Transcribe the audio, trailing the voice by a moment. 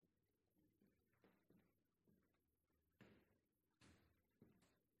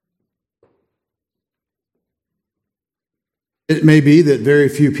It may be that very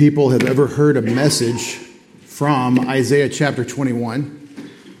few people have ever heard a message from Isaiah chapter 21.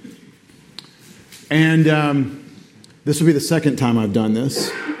 And this will be the second time I've done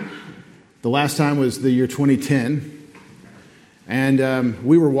this. The last time was the year 2010. And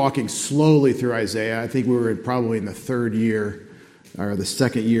we were walking slowly through Isaiah. I think we were probably in the third year or the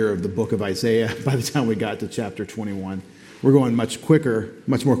second year of the book of Isaiah by the time we got to chapter 21. We're going much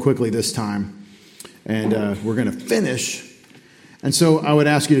more quickly this time. And we're going to finish. And so I would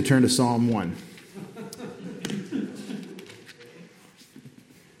ask you to turn to Psalm 1.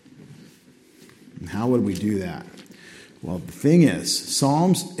 And how would we do that? Well, the thing is,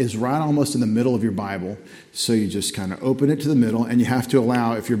 Psalms is right almost in the middle of your Bible, so you just kind of open it to the middle, and you have to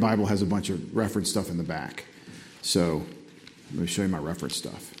allow if your Bible has a bunch of reference stuff in the back. So let me show you my reference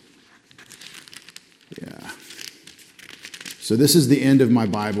stuff. Yeah. So this is the end of my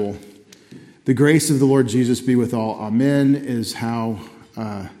Bible. The grace of the Lord Jesus be with all. Amen is how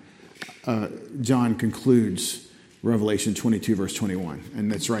John concludes Revelation 22, verse 21.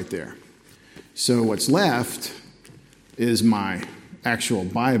 And that's right there. So what's left is my actual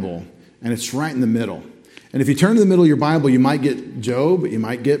Bible, and it's right in the middle. And if you turn to the middle of your Bible, you might get Job, you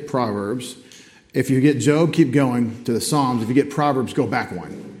might get Proverbs. If you get Job, keep going to the Psalms. If you get Proverbs, go back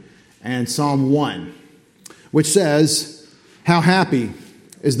one. And Psalm 1, which says, "How happy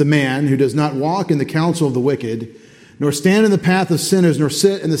is the man who does not walk in the counsel of the wicked, nor stand in the path of sinners, nor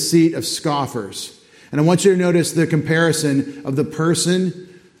sit in the seat of scoffers." And I want you to notice the comparison of the person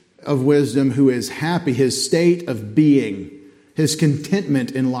of wisdom who is happy, his state of being, his contentment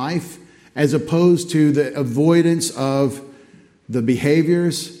in life, as opposed to the avoidance of the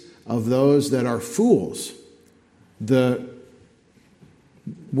behaviors of those that are fools, the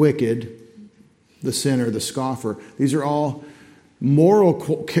wicked, the sinner, the scoffer. These are all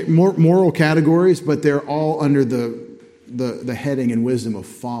moral categories, but they're all under the heading and wisdom of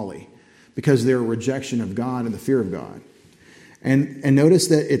folly because they're a rejection of God and the fear of God. And notice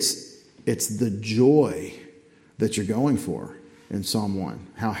that it's the joy that you're going for in Psalm 1.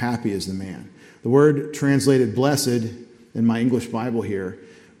 How happy is the man? The word translated blessed in my English Bible here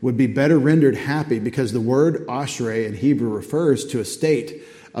would be better rendered happy because the word ashrei in Hebrew refers to a state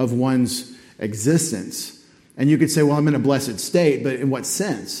of one's existence. And you could say, well, I'm in a blessed state, but in what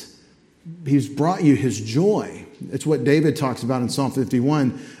sense? He's brought you his joy. It's what David talks about in Psalm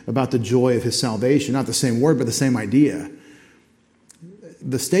 51 about the joy of his salvation. Not the same word, but the same idea.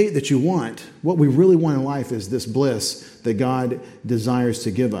 The state that you want, what we really want in life is this bliss that God desires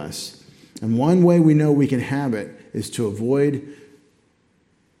to give us. And one way we know we can have it is to avoid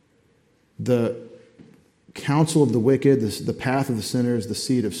the counsel of the wicked, the path of the sinners, the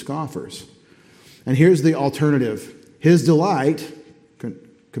seat of scoffers. And here's the alternative. His delight,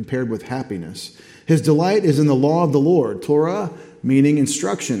 compared with happiness, his delight is in the law of the Lord. Torah, meaning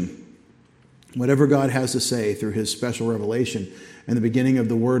instruction. Whatever God has to say through his special revelation. And the beginning of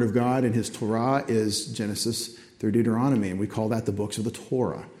the Word of God in his Torah is Genesis through Deuteronomy. And we call that the books of the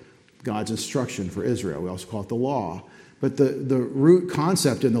Torah. God's instruction for Israel. We also call it the law. But the root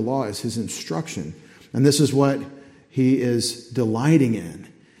concept in the law is his instruction. And this is what he is delighting in.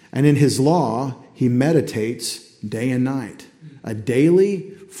 And in his law, he meditates day and night. A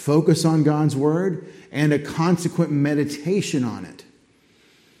daily focus on God's word and a consequent meditation on it.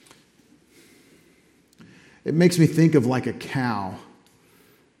 It makes me think of like a cow.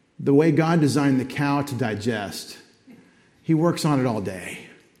 The way God designed the cow to digest, he works on it all day.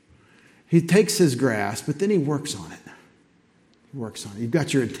 He takes his grass, but then he works on it. He works on it. You've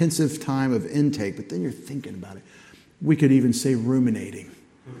got your intensive time of intake, but then you're thinking about it. We could even say ruminating.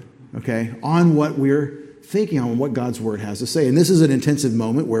 Okay, on what we're thinking on, what God's word has to say. And this is an intensive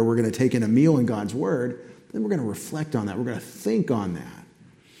moment where we're going to take in a meal in God's word, then we're going to reflect on that. We're going to think on that.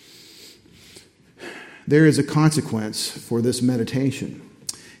 There is a consequence for this meditation.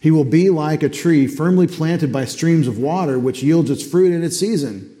 He will be like a tree firmly planted by streams of water, which yields its fruit in its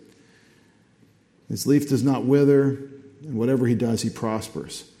season. Its leaf does not wither, and whatever he does, he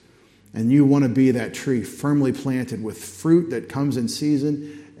prospers. And you want to be that tree firmly planted with fruit that comes in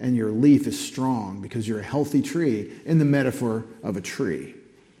season, and your leaf is strong because you're a healthy tree in the metaphor of a tree.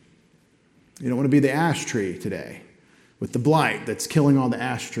 You don't want to be the ash tree today with the blight that's killing all the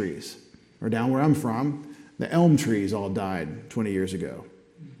ash trees. Or down where I'm from, the elm trees all died 20 years ago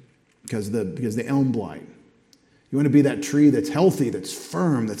because the elm blight. You want to be that tree that's healthy, that's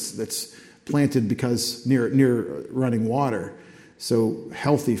firm, that's planted because near running water, so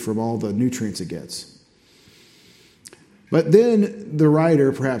healthy from all the nutrients it gets. But then the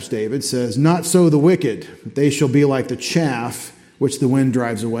writer, perhaps David, says, "Not so the wicked. They shall be like the chaff which the wind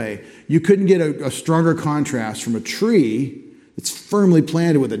drives away." You couldn't get a stronger contrast from a tree It's firmly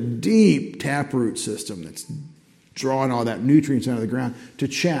planted with a deep taproot system that's drawing all that nutrients out of the ground, to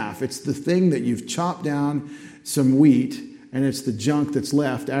chaff. It's the thing that you've chopped down some wheat, and it's the junk that's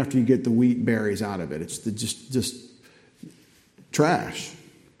left after you get the wheat berries out of it. It's just trash.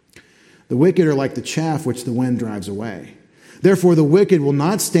 The wicked are like the chaff which the wind drives away. Therefore the wicked will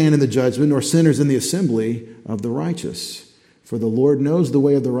not stand in the judgment, nor sinners in the assembly of the righteous. For the Lord knows the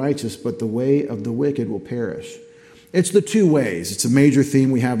way of the righteous, but the way of the wicked will perish. It's the two ways. It's a major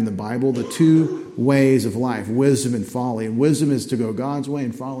theme we have in the Bible, the two ways of life, wisdom and folly. And wisdom is to go God's way,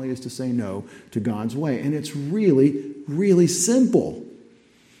 and folly is to say no to God's way. And it's really, really simple.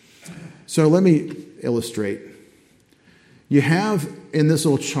 So let me illustrate. You have in this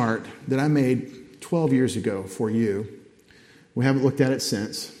little chart that I made 12 years ago for you. We haven't looked at it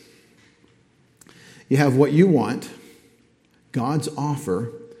since. You have what you want, God's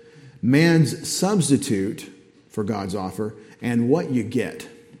offer, man's substitute for God's offer, and what you get.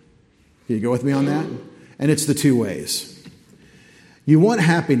 Can you go with me on that? And it's the two ways. You want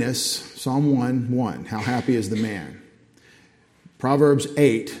happiness, Psalm 1:1. How happy is the man? Proverbs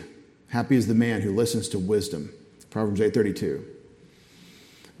 8, happy is the man who listens to wisdom. Proverbs 8:32.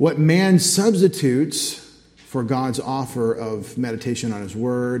 What man substitutes for God's offer of meditation on his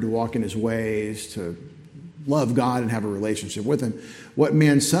word, to walk in his ways, to love God and have a relationship with him. What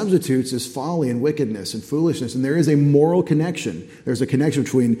man substitutes is folly and wickedness and foolishness. And there is a moral connection. There's a connection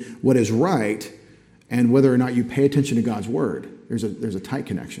between what is right and whether or not you pay attention to God's word. There's a tight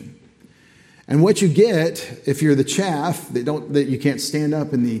connection. And what you get, if you're the chaff that you can't stand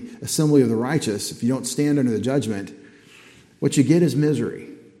up in the assembly of the righteous, if you don't stand under the judgment, what you get is misery.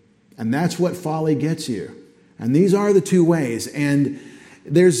 And that's what folly gets you. And these are the two ways. And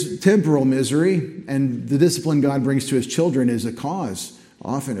there's temporal misery, and the discipline God brings to his children is a cause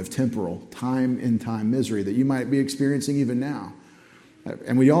often of temporal, time-in-time misery that you might be experiencing even now.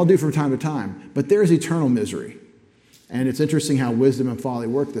 And we all do from time to time. But there's eternal misery. And it's interesting how wisdom and folly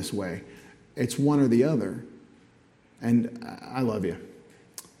work this way. It's one or the other. And I love you.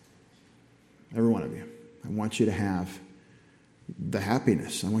 Every one of you. I want you to have the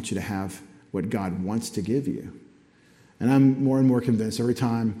happiness. I want you to have what God wants to give you. And I'm more and more convinced every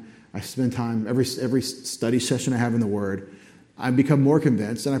time I spend time, every study session I have in the Word, I become more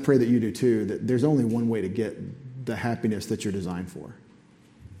convinced, and I pray that you do too, that there's only one way to get the happiness that you're designed for.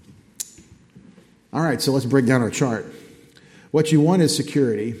 All right, so let's break down our chart. What you want is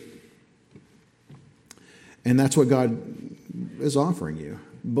security, and that's what God is offering you.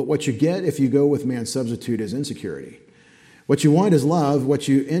 But what you get if you go with man's substitute is insecurity. What you want is love. What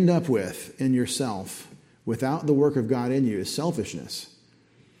you end up with in yourself without the work of God in you is selfishness.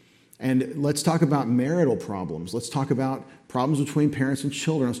 And let's talk about marital problems. Let's talk about problems between parents and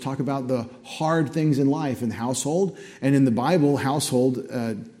children. Let's talk about the hard things in life, in the household. And in the Bible, household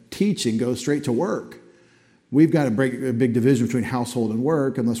teaching goes straight to work. We've got a big division between household and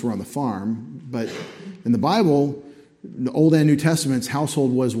work, unless we're on the farm. But in the Bible, the Old and New Testaments,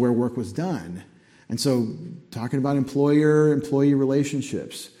 household was where work was done. And so talking about employer-employee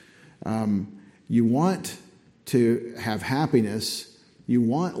relationships, you want to have happiness, you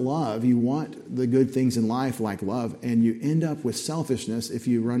want love, you want the good things in life like love, and you end up with selfishness if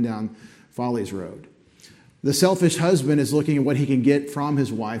you run down folly's road. The selfish husband is looking at what he can get from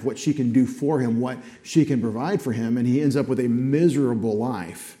his wife, what she can do for him, what she can provide for him, and he ends up with a miserable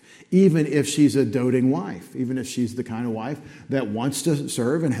life, even if she's a doting wife, even if she's the kind of wife that wants to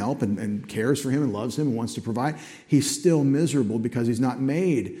serve and help and cares for him and loves him and wants to provide. We's still miserable because he's not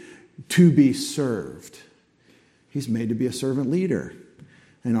made to be served. He's made to be a servant leader.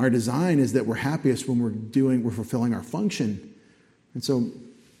 And our design is that we're happiest when we're fulfilling our function. And so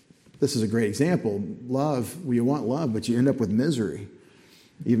this is a great example. Love, well, you want love, but you end up with misery,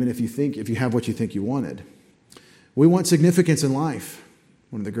 even if you have what you think you wanted. We want significance in life.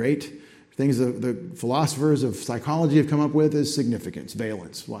 One of the great things the philosophers of psychology have come up with is significance,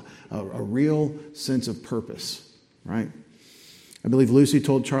 valence, a real sense of purpose, right? I believe Lucy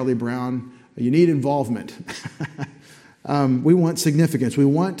told Charlie Brown, you need involvement. We want significance. We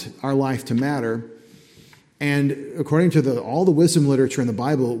want our life to matter. And according to all the wisdom literature in the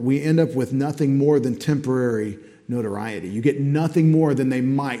Bible, we end up with nothing more than temporary notoriety. You get nothing more than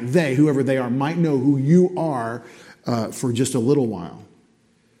whoever they are, might know who you are for just a little while.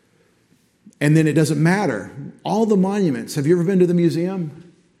 And then it doesn't matter. All the monuments. Have you ever been to the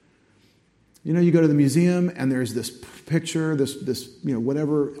museum? You know, you go to the museum and there's this picture, this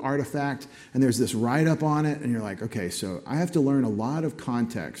whatever artifact, and there's this write-up on it, and you're like, okay, so I have to learn a lot of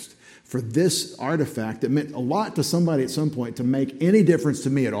context for this artifact that meant a lot to somebody at some point to make any difference to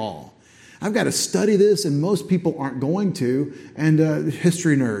me at all. I've got to study this, and most people aren't going to. And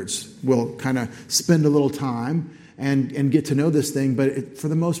history nerds will kind of spend a little time and get to know this thing. But for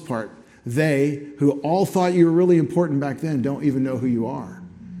the most part, they, who all thought you were really important back then, don't even know who you are.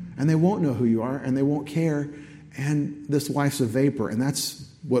 And they won't know who you are, and they won't care. And this life's a vapor. And that's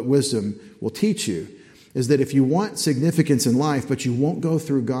what wisdom will teach you, is that if you want significance in life, but you won't go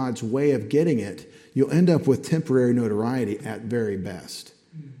through God's way of getting it, you'll end up with temporary notoriety at very best.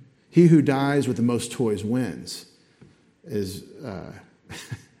 He who dies with the most toys wins.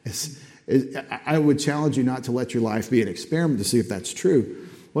 I would challenge you not to let your life be an experiment to see if that's true.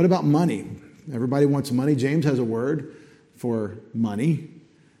 What about money? Everybody wants money. James has a word for money.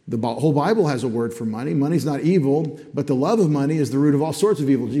 The whole Bible has a word for money. Money's not evil, but the love of money is the root of all sorts of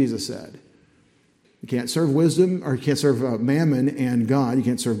evil, Jesus said. You can't serve wisdom, or you can't serve mammon and God. You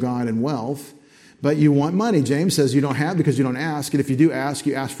can't serve God and wealth. But you want money. James says you don't have because you don't ask. And if you do ask,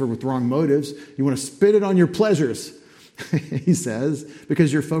 you ask for with wrong motives. You want to spend it on your pleasures, he says,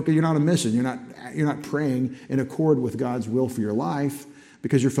 because you're focused. You're not on a mission. You're not praying in accord with God's will for your life,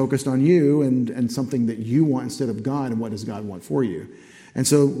 because you're focused on you and something that you want instead of God and what does God want for you. And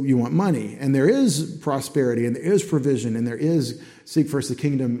so you want money. And there is prosperity, and there is provision, and there is seek first the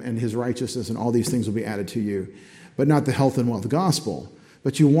kingdom and his righteousness, and all these things will be added to you. But not the health and wealth gospel.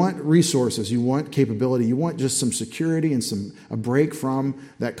 But you want resources, you want capability, you want just some security and a break from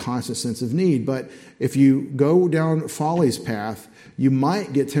that constant sense of need. But if you go down folly's path, you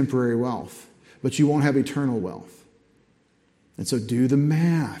might get temporary wealth, but you won't have eternal wealth. And so do the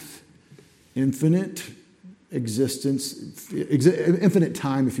math. Infinite existence, infinite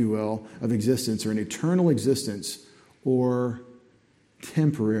time, if you will, of existence, or an eternal existence, or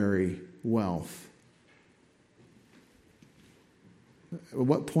temporary wealth. At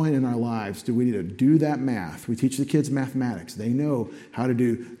what point in our lives do we need to do that math? We teach the kids mathematics. They know how to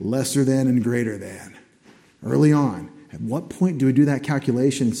do lesser than and greater than early on. At what point do we do that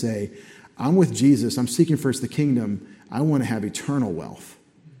calculation and say, I'm with Jesus, I'm seeking first the kingdom, I want to have eternal wealth?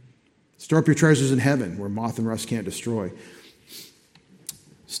 Store up your treasures in heaven where moth and rust can't destroy.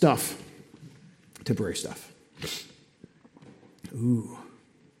 Stuff, temporary stuff. Ooh,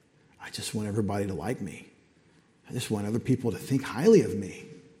 I just want everybody to like me. I just want other people to think highly of me.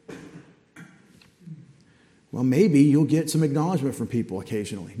 Well, maybe you'll get some acknowledgement from people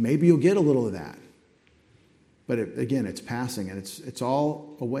occasionally. Maybe you'll get a little of that. But again, it's passing, and it's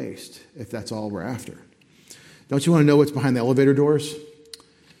all a waste if that's all we're after. Don't you want to know what's behind the elevator doors?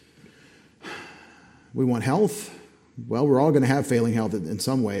 We want health. Well, we're all going to have failing health in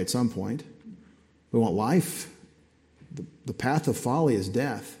some way at some point. We want life. The path of folly is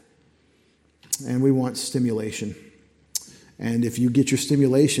death. And we want stimulation. And if you get your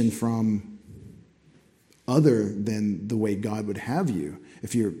stimulation from other than the way God would have you,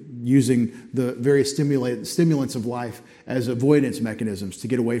 if you're using the various stimulants of life as avoidance mechanisms to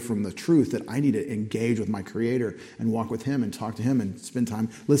get away from the truth that I need to engage with my Creator and walk with Him and talk to Him and spend time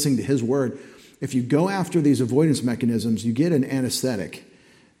listening to His Word, if you go after these avoidance mechanisms, you get an anesthetic,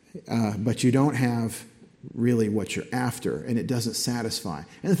 but you don't have really what you're after, and it doesn't satisfy.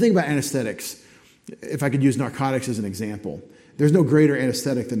 And the thing about anesthetics, if I could use narcotics as an example, there's no greater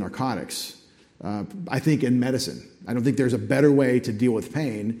anesthetic than narcotics, I think, in medicine. I don't think there's a better way to deal with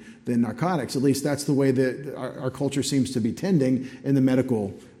pain than narcotics. At least that's the way that our culture seems to be tending in the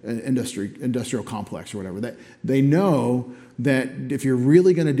medical industrial complex or whatever. That they know that if you're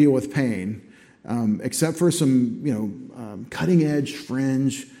really going to deal with pain, except for some cutting edge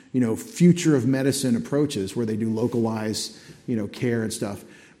fringe, future of medicine approaches where they do localized care and stuff,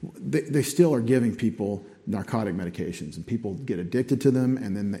 they still are giving people narcotic medications, and people get addicted to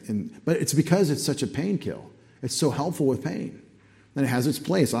them. But it's because it's such a pain kill. It's so helpful with pain, and it has its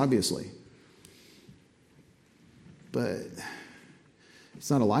place, obviously. But it's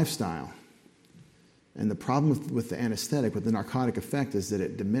not a lifestyle. And the problem with the anesthetic, with the narcotic effect, is that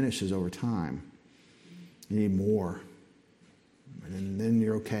it diminishes over time. You need more. And then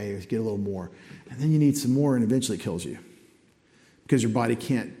you're okay, you get a little more. And then you need some more, and eventually it kills you. Because your body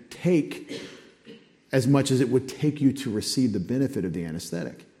can't take as much as it would take you to receive the benefit of the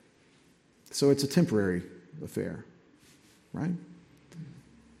anesthetic. So it's a temporary affair, right?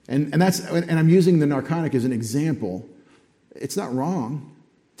 And I'm using the narcotic as an example. It's not wrong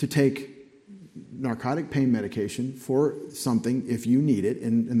to take narcotic pain medication for something if you need it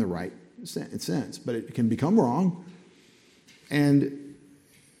in the right sense, but it can become wrong. And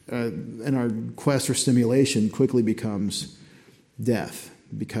our quest for stimulation quickly becomes death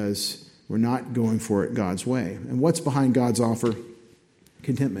because we're not going for it God's way. And what's behind God's offer?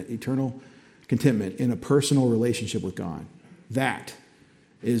 Contentment, eternal contentment in a personal relationship with God. That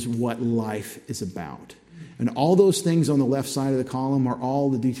is what life is about. And all those things on the left side of the column are all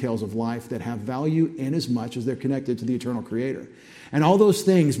the details of life that have value in as much as they're connected to the eternal Creator. And all those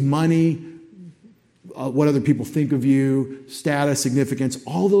things, money, what other people think of you, status, significance,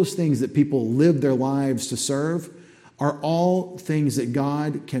 all those things that people live their lives to serve are all things that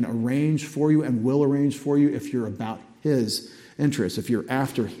God can arrange for you and will arrange for you if you're about His interests, if you're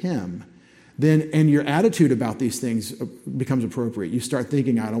after Him. Then, and your attitude about these things becomes appropriate. You start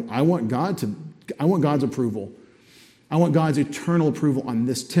thinking, I want God's approval. I want God's eternal approval on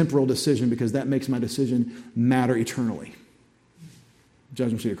this temporal decision because that makes my decision matter eternally.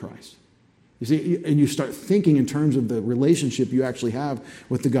 Judgment seat of Christ. You see, and you start thinking in terms of the relationship you actually have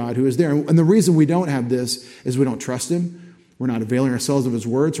with the God who is there. And the reason we don't have this is we don't trust Him. We're not availing ourselves of His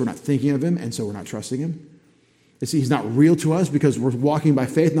word, so we're not thinking of Him, and so we're not trusting Him. You see, He's not real to us because we're walking by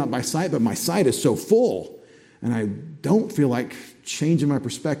faith, not by sight, but my sight is so full. And I don't feel like changing my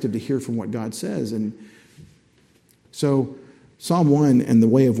perspective to hear from what God says. And so Psalm 1 and the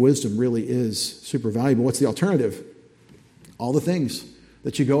way of wisdom really is super valuable. What's the alternative? All the things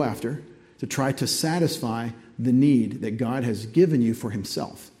that you go after to try to satisfy the need that God has given you for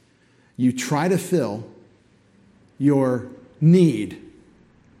Himself. You try to fill your need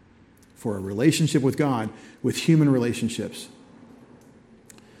for a relationship with God with human relationships.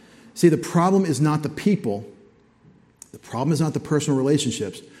 See, the problem is not the people. The problem is not the personal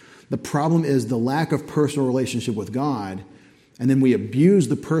relationships. The problem is the lack of personal relationship with God, and then we abuse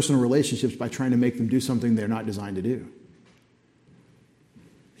the personal relationships by trying to make them do something they're not designed to do.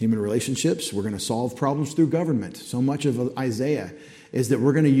 Human relationships, we're going to solve problems through government. So much of Isaiah is that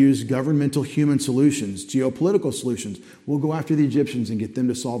we're going to use governmental human solutions, geopolitical solutions. We'll go after the Egyptians and get them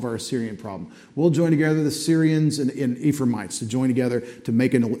to solve our Assyrian problem. We'll join together the Syrians and Ephraimites to join together to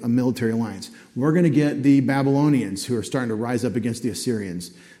make a military alliance. We're going to get the Babylonians who are starting to rise up against the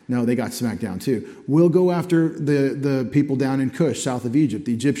Assyrians. No, they got smacked down too. We'll go after the people down in Cush, south of Egypt,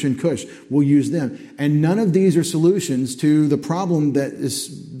 the Egyptian Cush. We'll use them. And none of these are solutions to the problem that is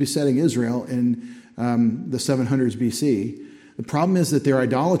besetting Israel in the 700s BC. The problem is that they're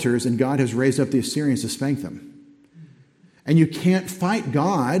idolaters, and God has raised up the Assyrians to spank them. And you can't fight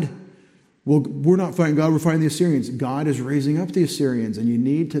God. Well, we're not fighting God, we're fighting the Assyrians. God is raising up the Assyrians, and you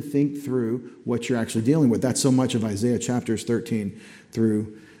need to think through what you're actually dealing with. That's so much of Isaiah chapters 13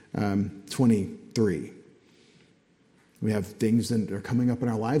 through 23. We have things that are coming up in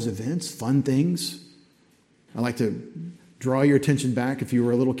our lives, events, fun things. I like to draw your attention back if you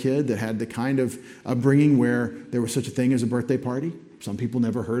were a little kid that had the kind of upbringing where there was such a thing as a birthday party. Some people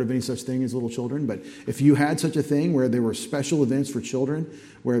never heard of any such thing as little children, but if you had such a thing where there were special events for children,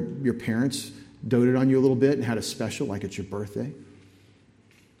 where your parents doted on you a little bit and had a special, like it's your birthday,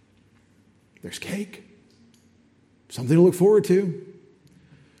 there's cake. Something to look forward to.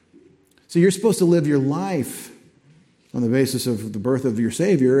 So you're supposed to live your life on the basis of the birth of your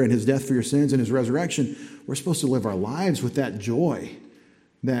Savior and His death for your sins and His resurrection. We're supposed to live our lives with that joy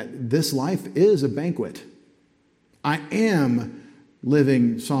that this life is a banquet. I am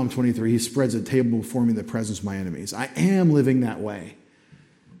living Psalm 23. He spreads a table before me in the presence of my enemies. I am living that way.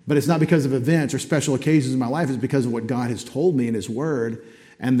 But it's not because of events or special occasions in my life. It's because of what God has told me in His Word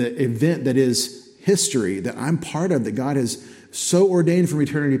and the event that is history that I'm part of, that God has so ordained from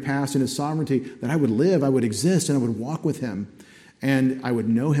eternity past in His sovereignty that I would live, I would exist, and I would walk with Him. And I would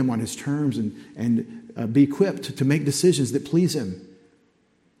know Him on His terms and be equipped to make decisions that please Him.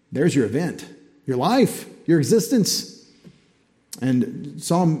 There's your event, your life, your existence. And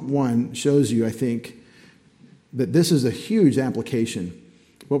Psalm 1 shows you, I think, that this is a huge application.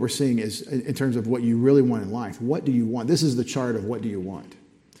 What we're seeing is in terms of what you really want in life. What do you want? This is the chart of what do you want.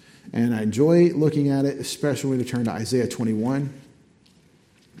 And I enjoy looking at it, especially when we turn to Isaiah 21.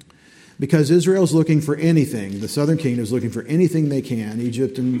 Because Israel's looking for anything, the southern kingdom is looking for anything they can,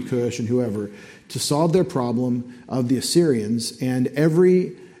 Egypt and Cush and whoever, to solve their problem of the Assyrians. And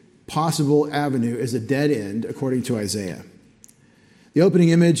every possible avenue is a dead end, according to Isaiah. The opening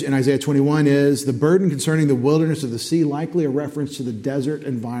image in Isaiah 21 is the burden concerning the wilderness of the sea, likely a reference to the desert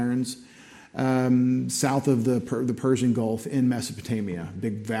environs south of the Persian Gulf in Mesopotamia,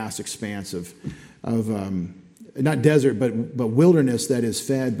 big vast expanse of not desert but wilderness that is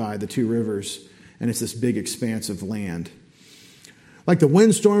fed by the two rivers, and it's this big expanse of land. Like the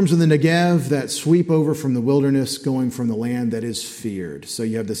windstorms in the Negev that sweep over from the wilderness, going from the land that is feared. So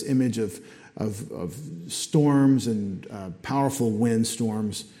you have this image of storms and powerful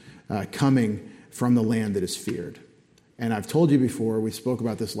windstorms coming from the land that is feared. And I've told you before, we spoke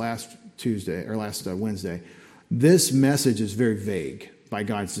about this last Wednesday. This message is very vague by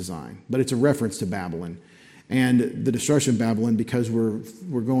God's design, but it's a reference to Babylon. and the destruction of Babylon, because we're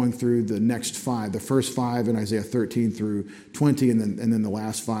going through the next 5, the first 5 in Isaiah 13 through 20, and then the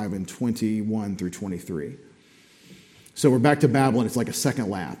last 5 in 21 through 23. So we're back to Babylon. It's like a second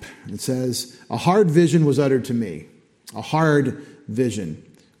lap. It says, a hard vision was uttered to me. A hard vision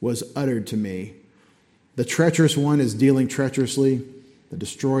was uttered to me. The treacherous one is dealing treacherously. The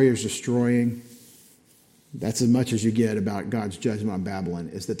destroyer is destroying. That's as much as you get about God's judgment on Babylon,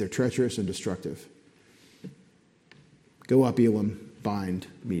 is that they're treacherous and destructive. Go up, Elam, bind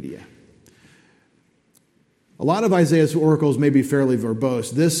Media. A lot of Isaiah's oracles may be fairly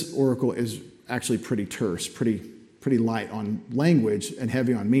verbose. This oracle is actually pretty terse, pretty light on language and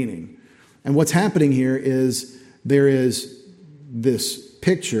heavy on meaning. And what's happening here is there is this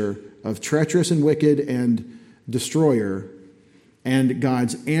picture of treacherous and wicked and destroyer, and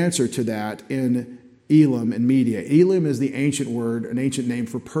God's answer to that in Elam and Media. Elam is the ancient word, an ancient name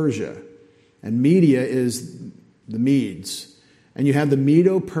for Persia, and Media is the Medes. And you have the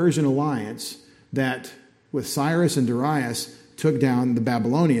Medo-Persian alliance that, with Cyrus and Darius, took down the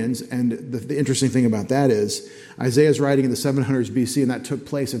Babylonians. And the interesting thing about that is Isaiah's writing in the 700s BC, and that took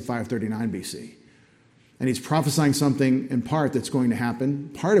place in 539 BC. And he's prophesying something in part that's going to happen,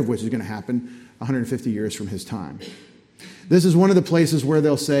 part of which is going to happen 150 years from his time. This is one of the places where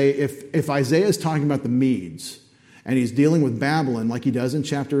they'll say, if Isaiah is talking about the Medes, and he's dealing with Babylon like he does in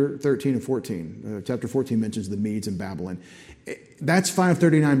chapter 13 and 14. Chapter 14 mentions the Medes and Babylon. That's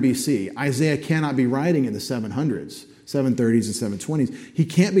 539 BC. Isaiah cannot be writing in the 700s, 730s and 720s. He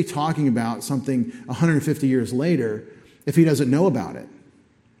can't be talking about something 150 years later if he doesn't know about it.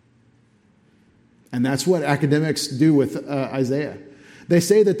 And that's what academics do with Isaiah. They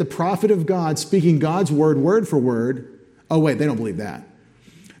say that the prophet of God, speaking God's word for word, oh wait, they don't believe that.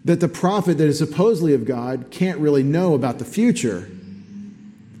 That the prophet that is supposedly of God can't really know about the future.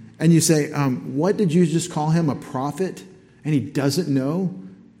 And you say, what did you just call him, a prophet? And he doesn't know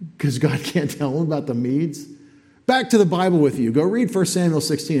because God can't tell him about the Medes? Back to the Bible with you. Go read 1 Samuel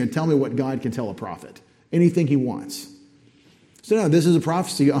 16 and tell me what God can tell a prophet. Anything he wants. So no, this is a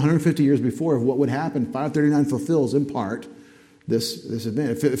prophecy 150 years before of what would happen. 539 fulfills in part this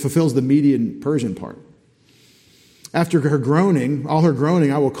event. It fulfills the Median Persian part. After her groaning, all her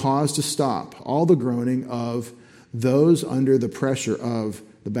groaning, I will cause to stop. All the groaning of those under the pressure of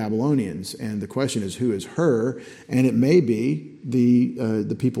the Babylonians. And the question is, who is her? And it may be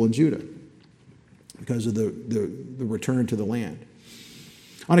the people in Judah because of the return to the land.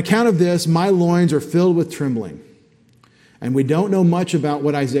 On account of this, my loins are filled with trembling. And we don't know much about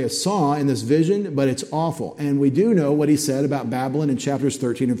what Isaiah saw in this vision, but it's awful. And we do know what he said about Babylon in chapters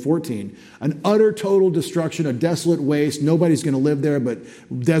 13 and 14. An utter, total destruction, a desolate waste. Nobody's going to live there but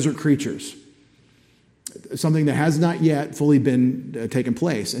desert creatures. Something that has not yet fully been taken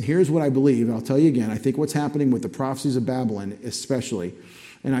place. And here's what I believe, and I'll tell you again, I think what's happening with the prophecies of Babylon, especially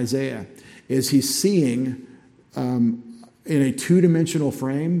in Isaiah, is he's seeing in a two-dimensional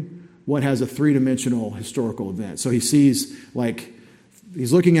frame what has a three-dimensional historical event. So he sees,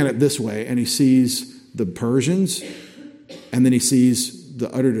 he's looking at it this way, and he sees the Persians, and then he sees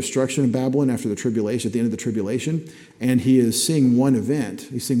the utter destruction of Babylon after the tribulation, at the end of the tribulation, and he is seeing one event.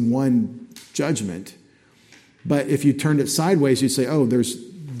 He's seeing one judgment. But if you turned it sideways, you'd say, oh, there's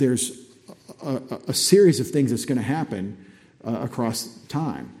a series of things that's going to happen across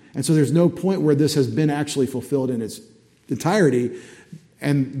time. And so there's no point where this has been actually fulfilled in its entirety.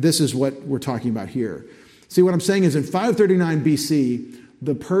 And this is what we're talking about here. See, what I'm saying is in 539 BC,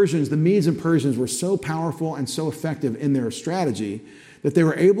 the Persians, the Medes and Persians were so powerful and so effective in their strategy that they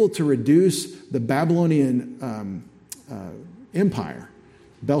were able to reduce the Babylonian empire.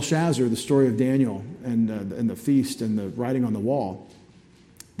 Belshazzar, the story of Daniel and the feast and the writing on the wall,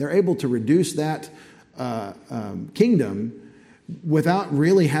 they're able to reduce that kingdom without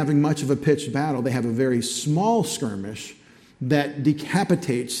really having much of a pitched battle. They have a very small skirmish that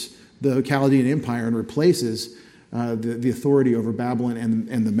decapitates the Chaldean Empire and replaces the authority over Babylon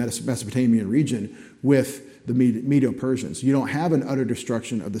and the Mesopotamian region with the Medo-Persians. You don't have an utter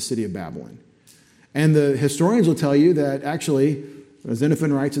destruction of the city of Babylon. And the historians will tell you that actually,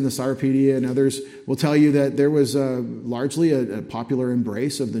 Xenophon writes in the Cyropedia and others will tell you that there was largely a popular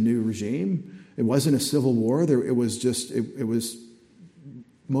embrace of the new regime. It wasn't a civil war. It was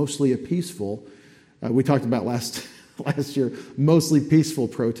mostly a peaceful. We talked about last year, mostly peaceful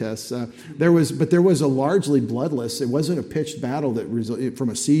protests. There was a largely bloodless. It wasn't a pitched battle that resulted from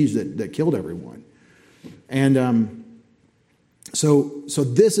a siege that killed everyone. And so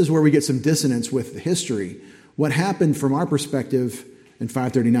this is where we get some dissonance with history. What happened from our perspective in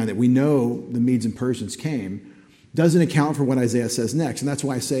 539 that we know the Medes and Persians came doesn't account for what Isaiah says next. And that's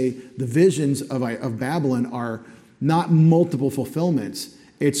why I say the visions of Babylon are not multiple fulfillments.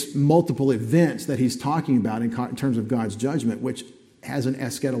 It's multiple events that he's talking about in terms of God's judgment, which has an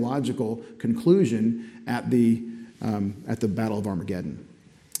eschatological conclusion at the Battle of Armageddon.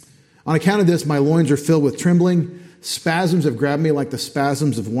 On account of this, my loins are filled with trembling. Spasms have grabbed me like the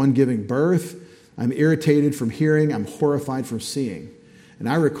spasms of one giving birth. I'm irritated from hearing. I'm horrified from seeing. And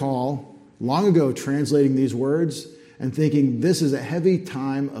I recall long ago translating these words and thinking this is a heavy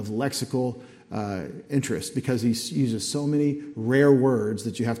time of lexical interest because he uses so many rare words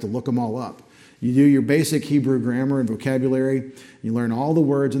that you have to look them all up. You do your basic Hebrew grammar and vocabulary. You learn all the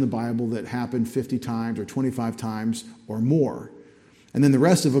words in the Bible that happen 50 times or 25 times or more. And then the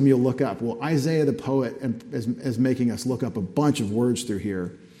rest of them you'll look up. Well, Isaiah the poet is making us look up a bunch of words through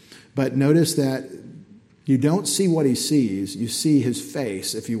here. But notice that you don't see what he sees. You see his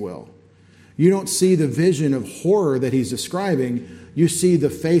face, if you will. You don't see the vision of horror that he's describing. You see the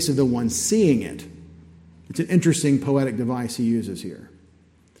face of the one seeing it. It's an interesting poetic device he uses here.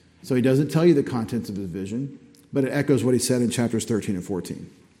 So he doesn't tell you the contents of his vision, but it echoes what he said in chapters 13 and 14.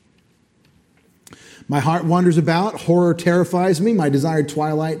 My heart wanders about. Horror terrifies me. My desired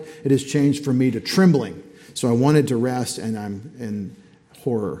twilight, it has changed from me to trembling. So I wanted to rest, and I'm in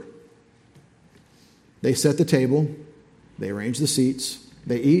horror. They set the table. They arrange the seats.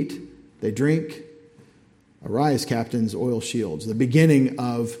 They eat. They drink. Arise, captains, oil shields. The beginning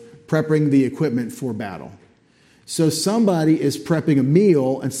of prepping the equipment for battle. So somebody is prepping a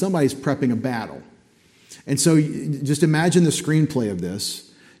meal and somebody's prepping a battle. And so just imagine the screenplay of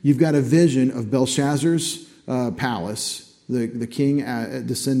this. You've got a vision of Belshazzar's palace, the king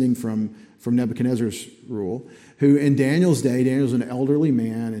descending from Nebuchadnezzar's rule, who in Daniel's day, Daniel's an elderly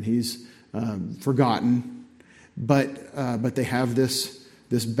man and he's forgotten, but they have this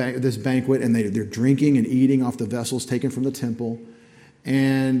banquet and they're drinking and eating off the vessels taken from the temple,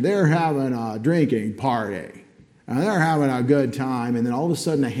 and they're having a drinking party. And they're having a good time, and then all of a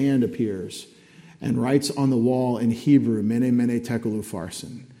sudden a hand appears and writes on the wall in Hebrew, Mene, Mene, Tekel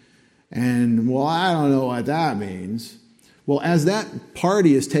Upharsin. And, well, I don't know what that means. Well, as that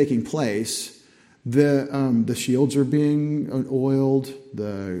party is taking place, the shields are being oiled,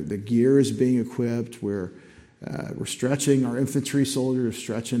 the gear is being equipped, we're stretching, our infantry soldiers are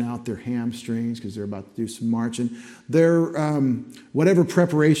stretching out their hamstrings because they're about to do some marching. They're, whatever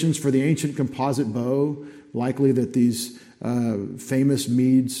preparations for the ancient composite bow, likely that these famous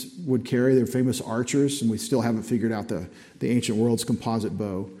Medes would carry. They're famous archers, and we still haven't figured out the ancient world's composite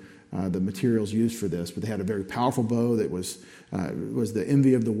bow, the materials used for this. But they had a very powerful bow that was the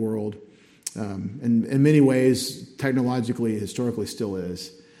envy of the world. And in many ways, technologically, historically still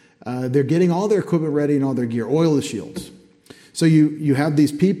is. They're getting all their equipment ready and all their gear. Oil the shields. So you have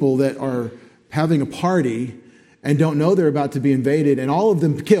these people that are having a party and don't know they're about to be invaded, and all of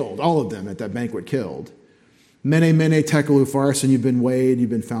them killed, all of them at that banquet killed. Mene, Mene, Tekel Upharsin, you've been weighed,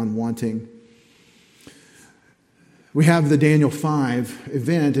 you've been found wanting. We have the Daniel 5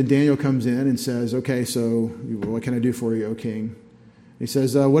 event, and Daniel comes in and says, okay, so what can I do for you, O king? He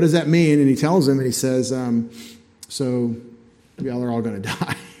says, what does that mean? And he tells him, and he says, so y'all are all going to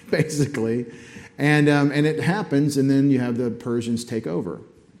die, basically. And it happens, and then you have the Persians take over.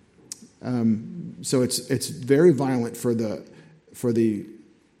 So it's very violent for the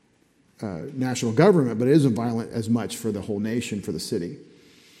national government, but it isn't violent as much for the whole nation, for the city.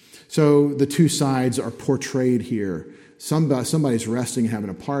 So the two sides are portrayed here. Somebody's resting and having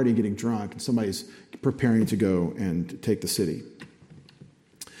a party, getting drunk, and somebody's preparing to go and take the city.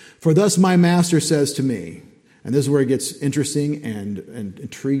 For thus my master says to me, and this is where it gets interesting and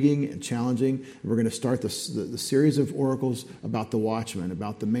intriguing and challenging. We're going to start the series of oracles about the watchman,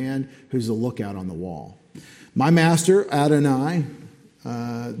 about the man who's the lookout on the wall. My master, Adonai,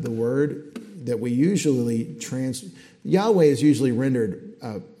 the word that we usually Yahweh is usually rendered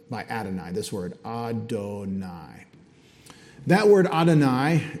by Adonai, this word, Adonai. That word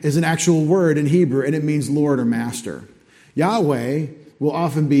Adonai is an actual word in Hebrew, and it means Lord or Master. Yahweh will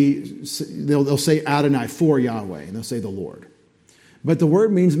often they'll say Adonai for Yahweh, and they'll say the Lord. But the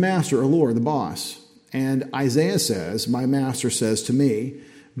word means master or Lord, the boss. And Isaiah says, my master says to me,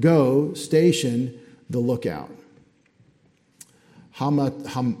 go station the lookout.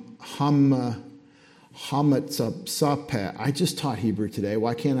 Hamatzapeh. I just taught Hebrew today.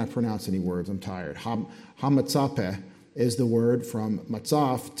 Why can't I pronounce any words? I'm tired. Hamatzapeh is the word from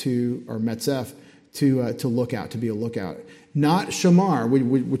matzaf or metzef to look out, to be a lookout. Not shamar,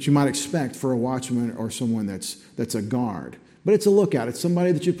 which you might expect for a watchman or someone that's a guard. But it's a lookout. It's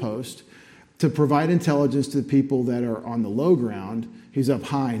somebody that you post. to provide intelligence to the people that are on the low ground. He's up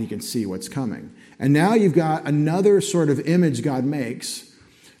high and he can see what's coming. And now you've got another sort of image God makes.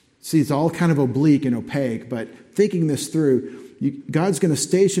 See, it's all kind of oblique and opaque, but thinking this through, God's going to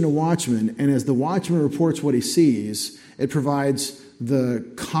station a watchman, and as the watchman reports what he sees, it provides the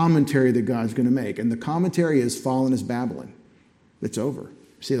commentary that God's going to make. And the commentary is, fallen is Babylon. It's over.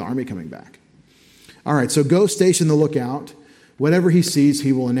 See the army coming back. All right, so go station the lookout. Whatever he sees,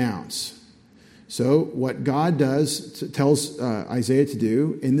 he will announce. So what God tells Isaiah to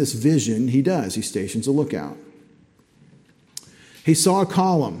do in this vision, he does. He stations a lookout. He saw a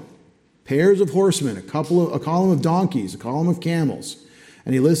column, pairs of horsemen, a column of donkeys, a column of camels.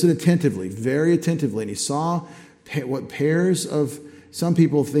 And he listened attentively, very attentively. And he saw what pairs of, some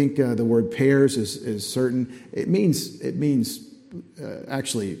people think the word pairs is certain. It means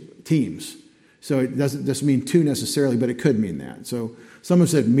actually teams. So it doesn't just mean two necessarily, but it could mean that. So some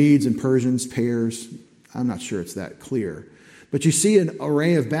have said Medes and Persians, pairs. I'm not sure it's that clear. But you see an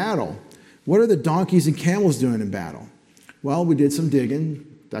array of battle. What are the donkeys and camels doing in battle? Well, we did some digging.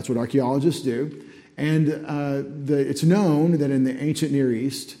 That's what archaeologists do. And it's known that in the ancient Near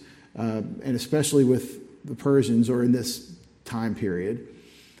East, and especially with the Persians or in this time period,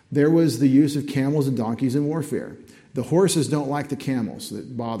 there was the use of camels and donkeys in warfare. The horses don't like the camels.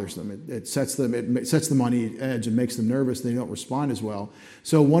 It bothers them. It sets them on edge and makes them nervous. They don't respond as well.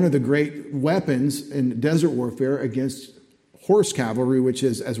 So one of the great weapons in desert warfare against horse cavalry, which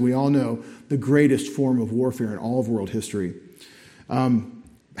is, as we all know, the greatest form of warfare in all of world history. One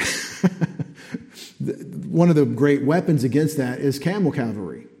of the great weapons against that is camel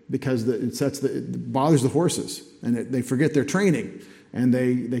cavalry, because it bothers the horses, and they forget their training, and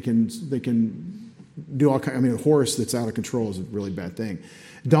they can do all kinds. I mean, a horse that's out of control is a really bad thing.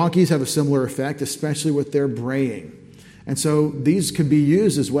 Donkeys have a similar effect, especially with their braying. And so these could be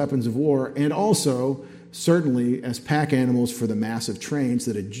used as weapons of war, and also certainly as pack animals for the massive trains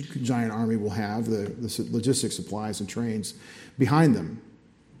that a giant army will have, the logistic supplies and trains behind them.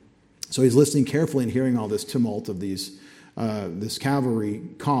 So he's listening carefully and hearing all this tumult of this cavalry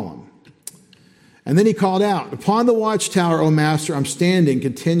column. And then he called out, "Upon the watchtower, O master, I'm standing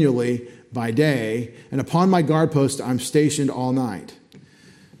continually by day, and upon my guard post I'm stationed all night."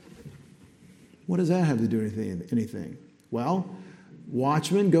 What does that have to do with anything? Well,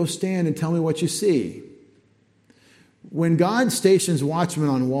 watchmen, go stand and tell me what you see. When God stations watchmen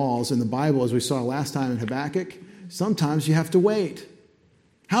on walls in the Bible, as we saw last time in Habakkuk, sometimes you have to wait.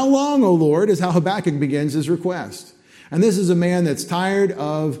 How long, O Lord, is how Habakkuk begins his request. And this is a man that's tired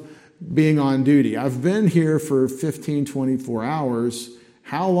of being on duty. I've been here for 15, 24 hours.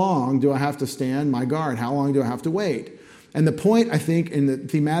 How long do I have to stand my guard? How long do I have to wait? And the point, I think,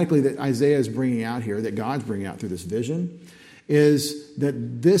 thematically that Isaiah is bringing out here, that God's bringing out through this vision, is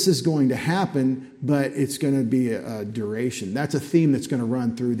that this is going to happen, but it's going to be a duration. That's a theme that's going to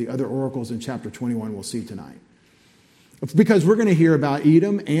run through the other oracles in chapter 21 we'll see tonight. Because we're going to hear about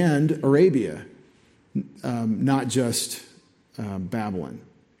Edom and Arabia, not just Babylon.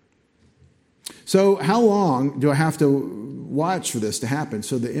 So how long do I have to watch for this to happen?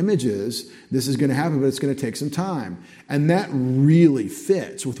 So the image is, this is going to happen, but it's going to take some time. And that really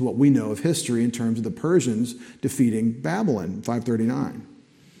fits with what we know of history in terms of the Persians defeating Babylon, 539.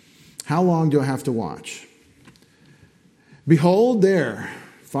 How long do I have to watch? Behold there,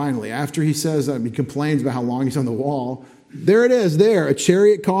 finally, after he says, he complains about how long he's on the wall, there it is, there, a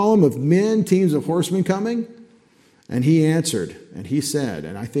chariot column of men, teams of horsemen coming. And he answered, and he said,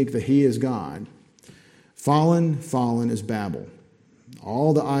 and I think that he is God, fallen, fallen is Babel.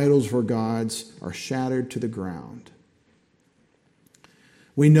 All the idols for gods are shattered to the ground.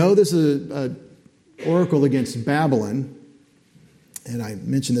 We know this is an oracle against Babylon, and I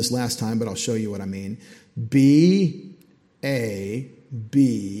mentioned this last time, but I'll show you what I mean. B-A-B-A,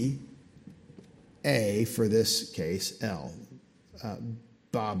 for this case, L.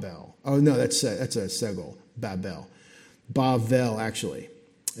 Babel. Oh, no, that's a segol. Babel. Bavel, actually,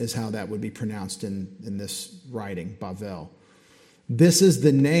 is how that would be pronounced in this writing, Bavel. This is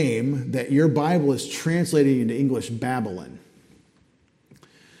the name that your Bible is translating into English, Babylon.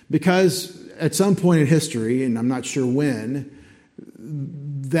 Because at some point in history, and I'm not sure when,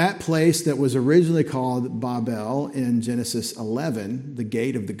 that place that was originally called Babel in Genesis 11, the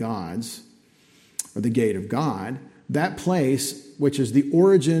gate of the gods, or the gate of God, that place, which is the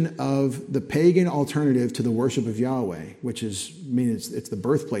origin of the pagan alternative to the worship of Yahweh, which is, it's the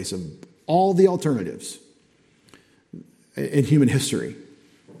birthplace of all the alternatives in human history.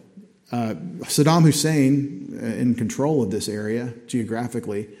 Saddam Hussein, in control of this area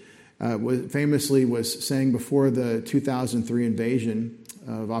geographically, famously was saying before the 2003 invasion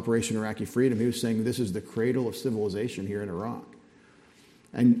of Operation Iraqi Freedom, he was saying this is the cradle of civilization here in Iraq.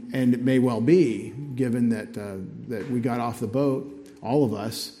 And it may well be, given that we got off the boat, all of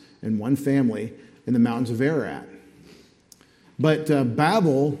us, in one family, in the mountains of Ararat. But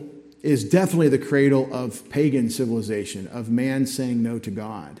Babel is definitely the cradle of pagan civilization, of man saying no to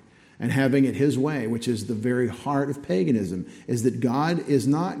God and having it his way, which is the very heart of paganism, is that God is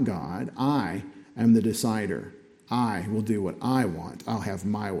not God. I am the decider. I will do what I want. I'll have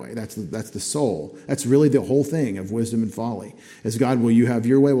my way. That's the soul. That's really the whole thing of wisdom and folly. Is God, will you have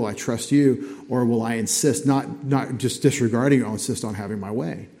your way? Will I trust you? Or will I insist, not just disregarding, I'll insist on having my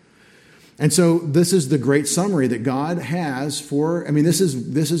way? And so this is the great summary that God has this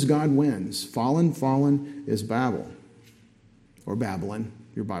is God wins. Fallen is Babel, or Babylon,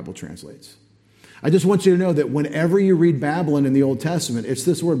 your Bible translates. I just want you to know that whenever you read Babylon in the Old Testament, it's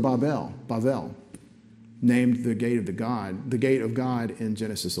this word Bavel, named the gate of God in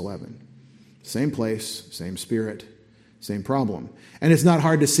Genesis 11. Same place, same spirit, same problem. And it's not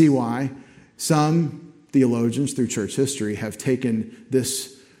hard to see why some theologians through church history have taken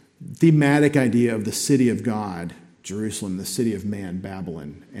this thematic idea of the city of God, Jerusalem, the city of man,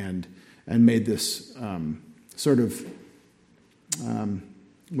 Babylon, and made this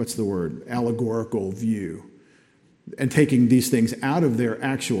allegorical view, and taking these things out of their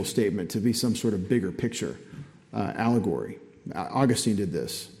actual statement to be some sort of bigger picture allegory. Augustine did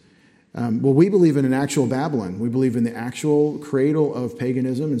this. We believe in an actual Babylon. We believe in the actual cradle of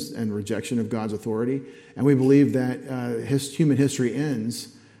paganism and rejection of God's authority, and we believe that human history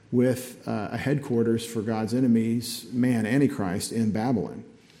ends with a headquarters for God's enemies, man, Antichrist, in Babylon.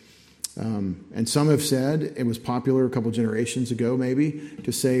 And some have said, it was popular a couple generations ago maybe,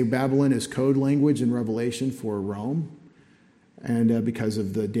 to say Babylon is code language in Revelation for Rome, and because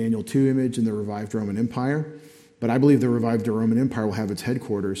of the Daniel 2 image and the revived Roman Empire. But I believe the revived Roman Empire will have its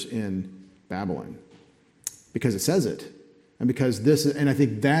headquarters in Babylon, because it says it. And I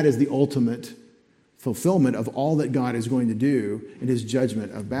think that is the ultimate fulfillment of all that God is going to do in his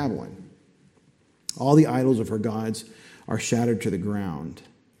judgment of Babylon. All the idols of her gods are shattered to the ground.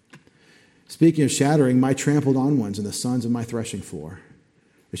 Speaking of shattering, my trampled on ones and the sons of my threshing floor.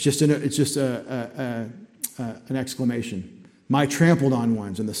 It's just an exclamation. My trampled on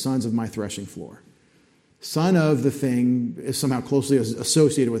ones and the sons of my threshing floor. Son of the thing is somehow closely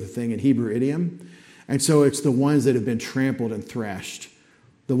associated with the thing in Hebrew idiom. And so it's the ones that have been trampled and threshed,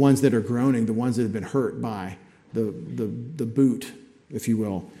 the ones that are groaning, the ones that have been hurt by the boot, if you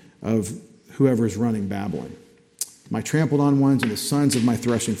will, of whoever is running Babylon. My trampled on ones and the sons of my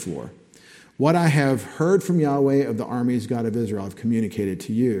threshing floor. What I have heard from Yahweh of the armies, God of Israel, I've communicated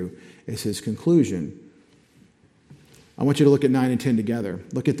to you, is his conclusion. I want you to look at 9 and 10 together.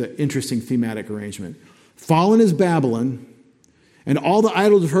 Look at the interesting thematic arrangement. Fallen is Babylon, and all the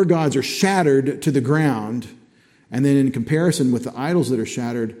idols of her gods are shattered to the ground. And then in comparison with the idols that are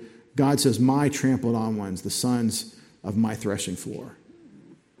shattered, God says, my trampled on ones, the sons of my threshing floor.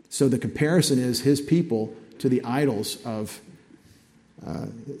 So the comparison is his people to the idols of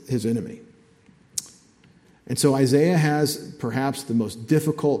his enemy. And so Isaiah has perhaps the most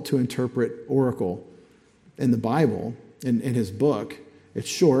difficult to interpret oracle in the Bible, in his book. It's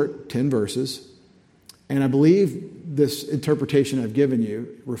short, 10 verses. And I believe this interpretation I've given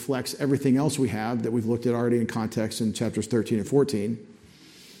you reflects everything else we have that we've looked at already in context in chapters 13 and 14.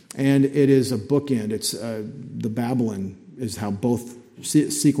 And it is a bookend. It's the Babylon is how both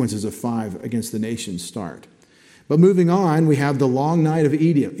sequences of 5 against the nations start. But moving on, we have the long night of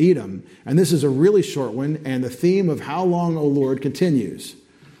Edom. And this is a really short one, and the theme of how long, O Lord, continues.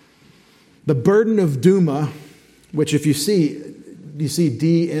 The burden of Duma, which if you see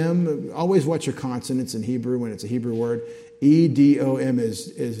D-M, always watch your consonants in Hebrew when it's a Hebrew word. E-D-O-M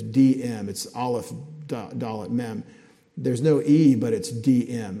is D-M. It's Aleph, Dalet, Mem. There's no E, but it's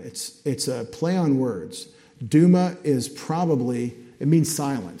D-M. It's a play on words. Duma is probably, it means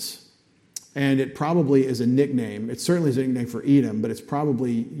silence. And it probably is a nickname. It certainly is a nickname for Edom, but it's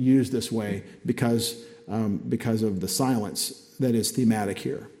probably used this way because of the silence that is thematic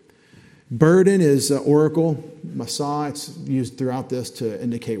here. Burden is oracle, Masah. It's used throughout this to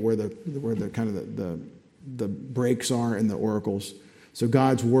indicate where the breaks are in the oracles. So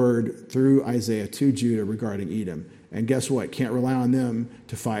God's word through Isaiah to Judah regarding Edom. And guess what? Can't rely on them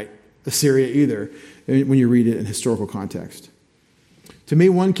to fight Assyria either when you read it in historical context. To me,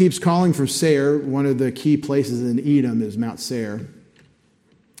 one keeps calling from Seir. One of the key places in Edom is Mount Seir.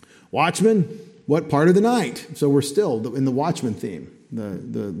 Watchman, what part of the night? So we're still in the watchman theme,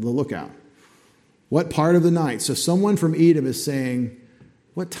 the lookout. What part of the night? So someone from Edom is saying,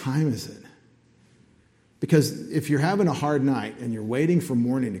 what time is it? Because if you're having a hard night and you're waiting for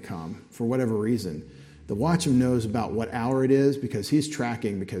morning to come, for whatever reason, the watchman knows about what hour it is because he's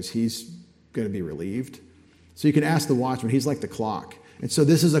tracking, because he's going to be relieved. So you can ask the watchman. He's like the clock. And so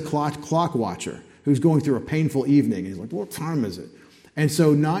this is a clock watcher who's going through a painful evening. He's like, what time is it? And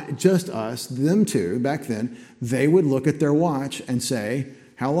so not just us, them too, back then, they would look at their watch and say,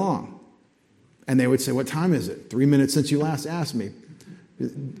 how long? And they would say, what time is it? 3 minutes since you last asked me.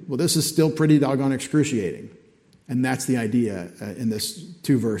 Well, this is still pretty doggone excruciating. And that's the idea in this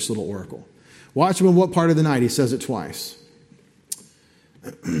 2-verse little oracle. Watchman, what part of the night? He says it twice.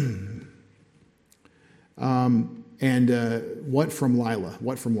 What from Lila?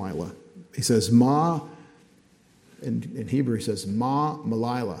 What from Lila? He says, Ma, in Hebrew he says, Ma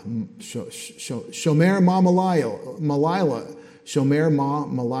Malila. Shomer Ma Malila. Shomer Ma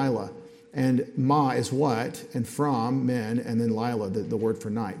Malila. And Ma is what? And from, men, and then Lila, the word for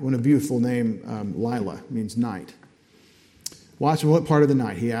night. What a beautiful name, Lila, means night. Watchman, what part of the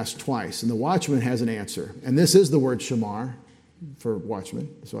night? He asked twice. And the watchman has an answer. And this is the word shamar for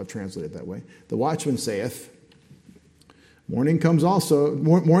watchman, so I've translated it that way. The watchman saith, morning comes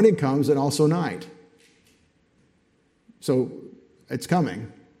and also night. So it's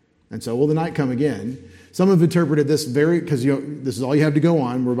coming. And so will the night come again. Some have interpreted this because this is all you have to go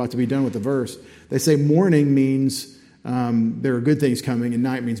on. We're about to be done with the verse. They say morning means there are good things coming and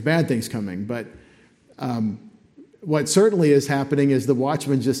night means bad things coming. But what certainly is happening is the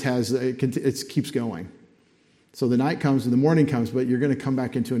watchman just it keeps going. So the night comes and the morning comes, but you're going to come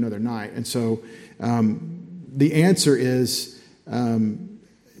back into another night. And so the answer is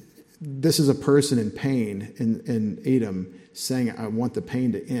this is a person in pain in Edom saying, I want the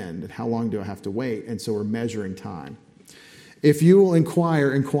pain to end. And how long do I have to wait? And so we're measuring time. If you will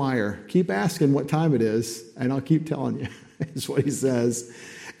inquire. Keep asking what time it is, and I'll keep telling you. That's what he says.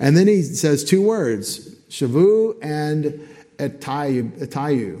 And then he says 2 words, shavu and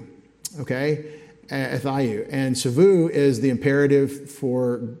etayu. Okay? Ethayu. And shavu is the imperative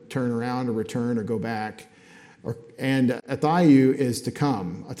for turn around or return or go back. And ethayu is to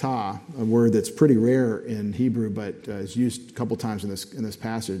come, atah, a word that's pretty rare in Hebrew, but is used a couple times in this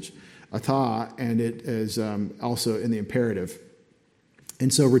passage. Atah, and it is also in the imperative.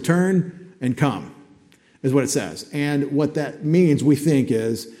 And so return and come is what it says. And what that means, we think,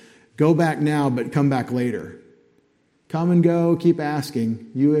 is go back now, but come back later. Come and go, keep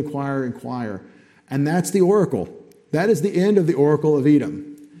asking. You inquire. And that's the oracle. That is the end of the oracle of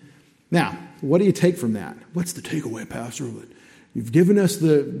Edom. Now, what do you take from that? What's the takeaway, Pastor? You've given us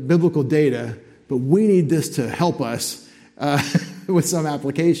the biblical data, but we need this to help us with some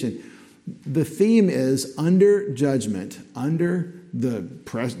application. The theme is under judgment, under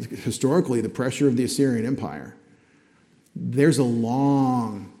historically the pressure of the Assyrian Empire. There's a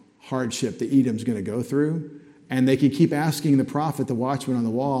long hardship that Edom's going to go through. And they can keep asking the prophet, the watchman on the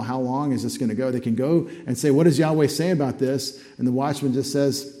wall, how long is this going to go? They can go and say, what does Yahweh say about this? And the watchman just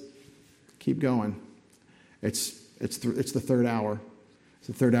says, keep going. It's the 3rd hour. It's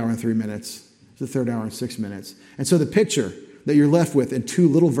the 3rd hour and 3 minutes. It's the 3rd hour and 6 minutes. And so the picture that you're left with in 2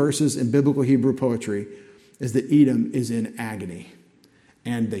 little verses in biblical Hebrew poetry is that Edom is in agony.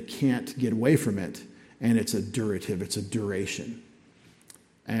 And they can't get away from it. And it's a durative. It's a duration.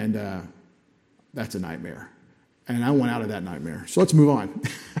 And that's a nightmare. And I want out of that nightmare. So let's move on.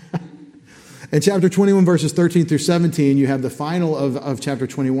 In chapter 21, verses 13 through 17, you have the final of chapter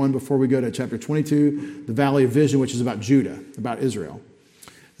 21 before we go to chapter 22, the Valley of Vision, which is about Judah, about Israel,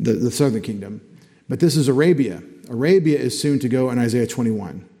 the southern kingdom. But this is Arabia. Arabia is soon to go in Isaiah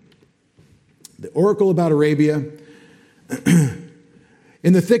 21. The oracle about Arabia.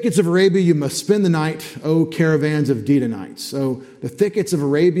 In the thickets of Arabia, you must spend the night, O caravans of Dedanites. So the thickets of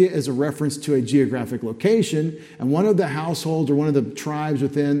Arabia is a reference to a geographic location. And one of the households or one of the tribes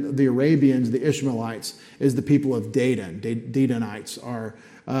within the Arabians, the Ishmaelites, is the people of Dedan. Dedanites are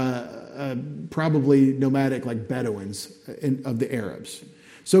probably nomadic like Bedouins of the Arabs.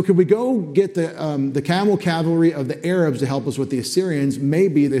 So could we go get the camel cavalry of the Arabs to help us with the Assyrians?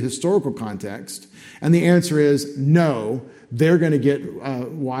 Maybe the historical context. And the answer is no. They're going to get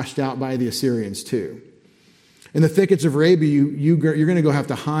washed out by the Assyrians too. In the thickets of Arabia, you're going to go have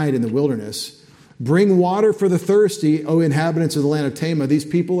to hide in the wilderness. Bring water for the thirsty, O inhabitants of the land of Tema. These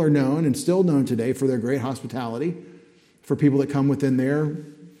people are known and still known today for their great hospitality, for people that come within their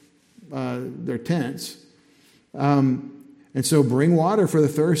tents. And so bring water for the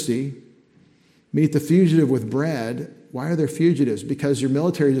thirsty. Meet the fugitive with bread. Why are there fugitives? Because your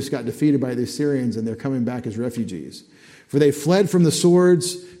military just got defeated by the Assyrians and they're coming back as refugees. For they fled from the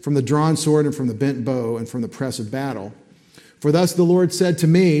swords, from the drawn sword, and from the bent bow, and from the press of battle. For thus the Lord said to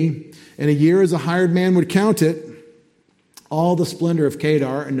me, in a year as a hired man would count it, all the splendor of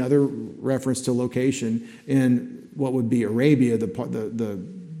Kedar," another reference to location in what would be Arabia,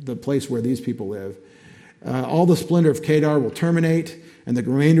 the place where these people live. "All the splendor of Kedar will terminate, and the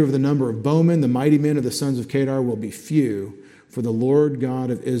remainder of the number of bowmen, the mighty men of the sons of Kedar, will be few, for the Lord God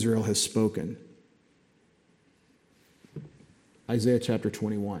of Israel has spoken." Isaiah chapter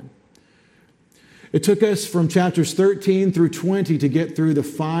 21. It took us from chapters 13 through 20 to get through the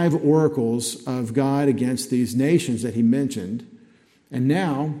 5 oracles of God against these nations that he mentioned. And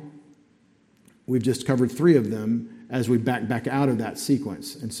now we've just covered 3 of them as we back out of that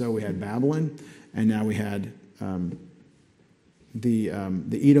sequence. And so we had Babylon, and now we had the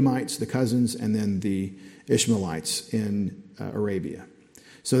Edomites, the cousins, and then the Ishmaelites in Arabia.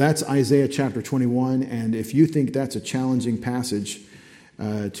 So that's Isaiah chapter 21. And if you think that's a challenging passage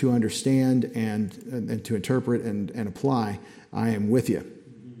to understand and to interpret and apply, I am with you.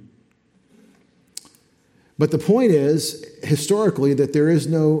 But the point is, historically, that there is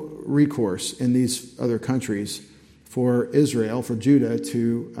no recourse in these other countries for Israel, for Judah,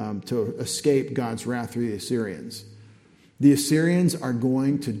 to escape God's wrath through the Assyrians. The Assyrians are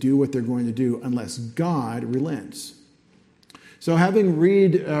going to do what they're going to do unless God relents. So having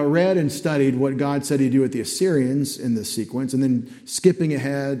read and studied what God said he'd do with the Assyrians in this sequence, and then skipping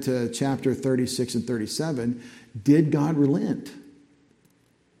ahead to chapter 36 and 37, did God relent?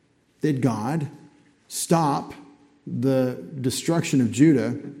 Did God stop the destruction of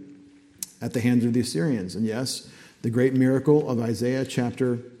Judah at the hands of the Assyrians? And yes, the great miracle of Isaiah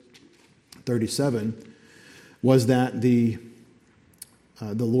chapter 37 was that the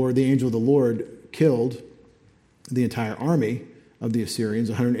angel of the Lord killed the entire army of the Assyrians,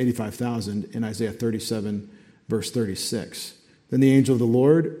 185,000, in Isaiah 37, verse 36. Then the angel of the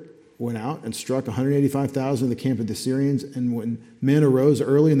Lord went out and struck 185,000 of the camp of the Assyrians, and when men arose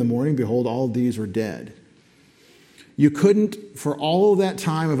early in the morning, behold, all of these were dead. You couldn't, for all of that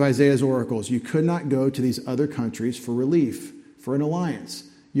time of Isaiah's oracles, you could not go to these other countries for relief, for an alliance.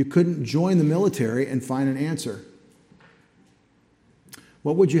 You couldn't join the military and find an answer.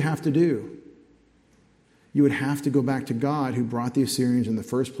 What would you have to do? You would have to go back to God who brought the Assyrians in the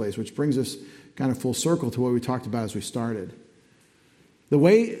first place, which brings us kind of full circle to what we talked about as we started.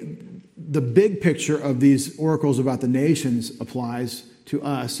 The big picture of these oracles about the nations applies to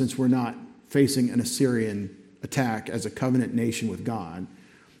us, since we're not facing an Assyrian attack as a covenant nation with God.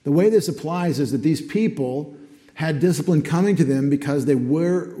 The way this applies is that these people had discipline coming to them because they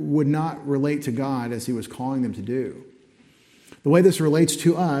would not relate to God as he was calling them to do. The way this relates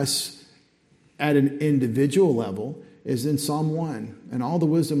to us at an individual level is in Psalm 1 and all the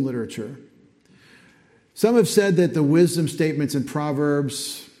wisdom literature. Some have said that the wisdom statements in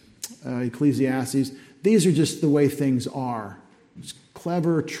Proverbs, Ecclesiastes, these are just the way things are. It's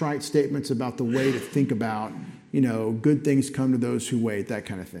clever, trite statements about the way to think about, good things come to those who wait, that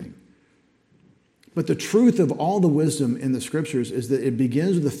kind of thing. But the truth of all the wisdom in the scriptures is that it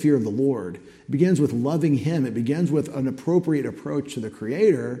begins with the fear of the Lord. It begins with loving him. It begins with an appropriate approach to the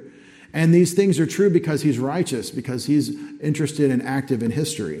Creator. And these things are true because he's righteous, because he's interested and active in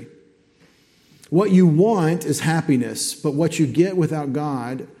history. What you want is happiness, but what you get without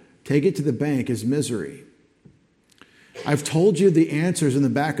God, take it to the bank, is misery. I've told you the answers in the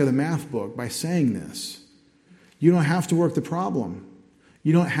back of the math book by saying this. You don't have to work the problem.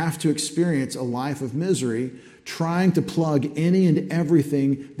 You don't have to experience a life of misery trying to plug any and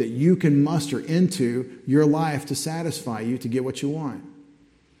everything that you can muster into your life to satisfy you, to get what you want.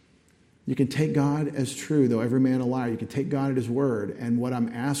 You can take God as true, though every man a liar. You can take God at his word, and what I'm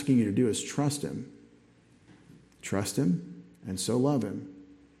asking you to do is trust him. Trust him, and so love him.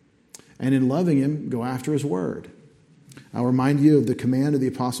 And in loving him, go after his word. I'll remind you of the command of the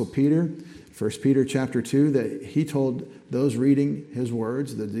Apostle Peter, 1 Peter chapter 2, that he told those reading his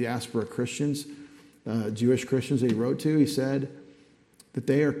words, the diaspora Christians, Jewish Christians that he wrote to, he said that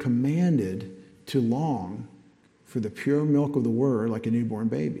they are commanded to long for the pure milk of the word like a newborn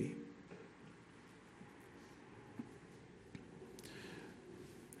baby.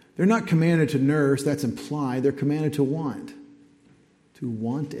 They're not commanded to nurse, that's implied. They're commanded to want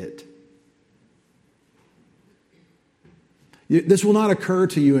it. This will not occur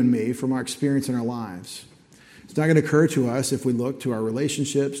to you and me from our experience in our lives. It's not going to occur to us if we look to our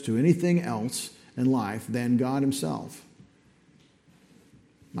relationships, to anything else in life than God himself.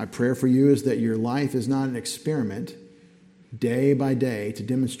 My prayer for you is that your life is not an experiment day by day to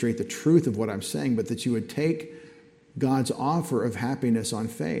demonstrate the truth of what I'm saying, but that you would take God's offer of happiness on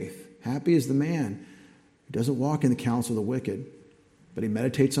faith. Happy is the man who doesn't walk in the counsel of the wicked, but he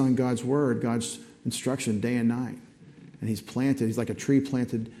meditates on God's word, God's instruction day and night. and he's planted. He's like a tree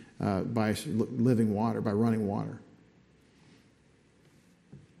planted by living water, by running water.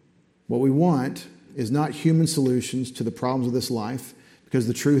 What we want is not human solutions to the problems of this life, because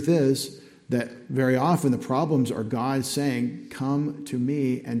the truth is that very often the problems are God saying, come to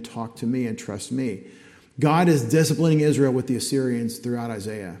me and talk to me and trust me. God is disciplining Israel with the Assyrians throughout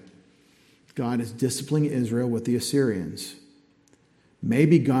Isaiah. God is disciplining Israel with the Assyrians.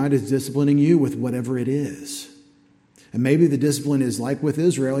 Maybe God is disciplining you with whatever it is. And maybe the discipline is like with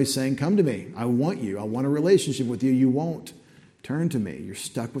Israel. He's saying, come to me. I want you. I want a relationship with you. You won't. Turn to me. You're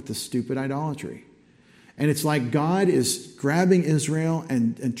stuck with the stupid idolatry. And it's like God is grabbing Israel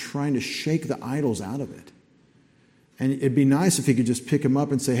and trying to shake the idols out of it. And it'd be nice if he could just pick them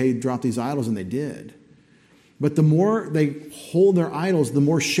up and say, hey, drop these idols, and they did. But the more they hold their idols, the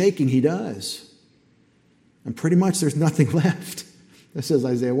more shaking he does. And pretty much there's nothing left. That says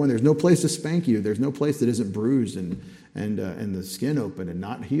Isaiah 1, there's no place to spank you. There's no place that isn't bruised and the skin open and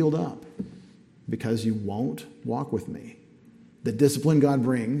not healed up, because you won't walk with me. The discipline God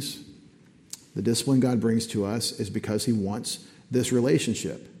brings to us is because he wants this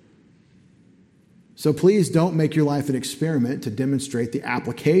relationship. So please don't make your life an experiment to demonstrate the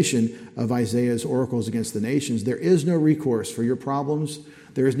application of Isaiah's oracles against the nations. There is no recourse for your problems.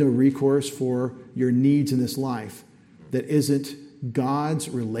 There is no recourse for your needs in this life that isn't God's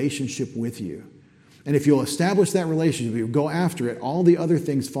relationship with you. And if you'll establish that relationship, you'll go after it, all the other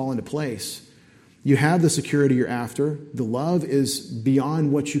things fall into place. You have the security you're after. The love is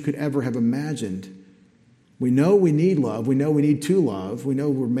beyond what you could ever have imagined. We know we need love. We know we need to love. We know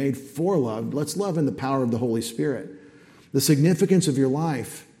we're made for love. Let's love in the power of the Holy Spirit. The significance of your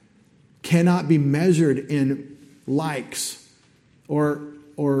life cannot be measured in likes or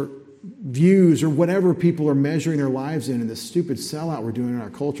views or whatever people are measuring their lives in this stupid sellout we're doing in our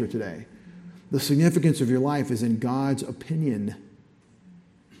culture today. The significance of your life is in God's opinion.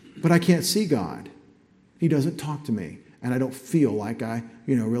 But I can't see God. He doesn't talk to me. And I don't feel like I,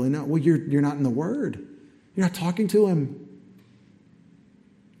 really know. Well, you're not in the Word. You're not talking to him.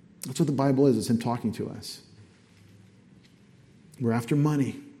 That's what the Bible is. It's him talking to us. We're after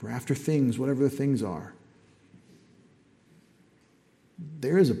money. We're after things, whatever the things are.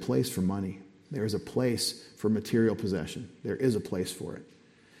 There is a place for money. There is a place for material possession. There is a place for it.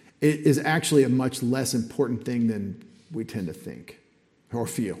 It is actually a much less important thing than we tend to think or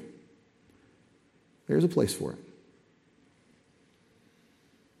feel. There's a place for it.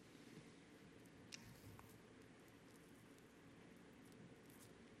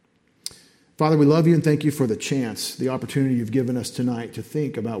 Father, we love you and thank you for the chance, the opportunity you've given us tonight to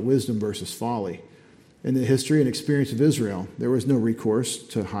think about wisdom versus folly. In the history and experience of Israel, there was no recourse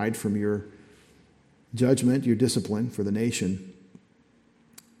to hide from your judgment, your discipline for the nation,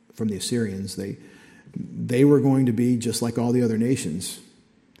 from the Assyrians. They were going to be just like all the other nations,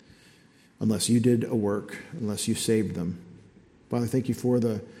 unless you did a work, unless you saved them. Father, thank you for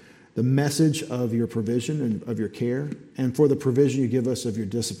the message of your provision and of your care, and for the provision you give us of your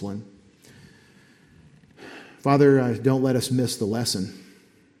discipline. Father, don't let us miss the lesson.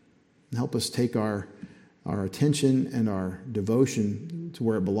 Help us take our attention and our devotion to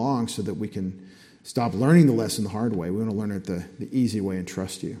where it belongs so that we can stop learning the lesson the hard way. We want to learn it the easy way and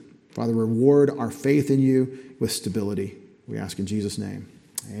trust you. Father, reward our faith in you with stability. We ask in Jesus' name.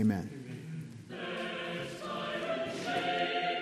 Amen.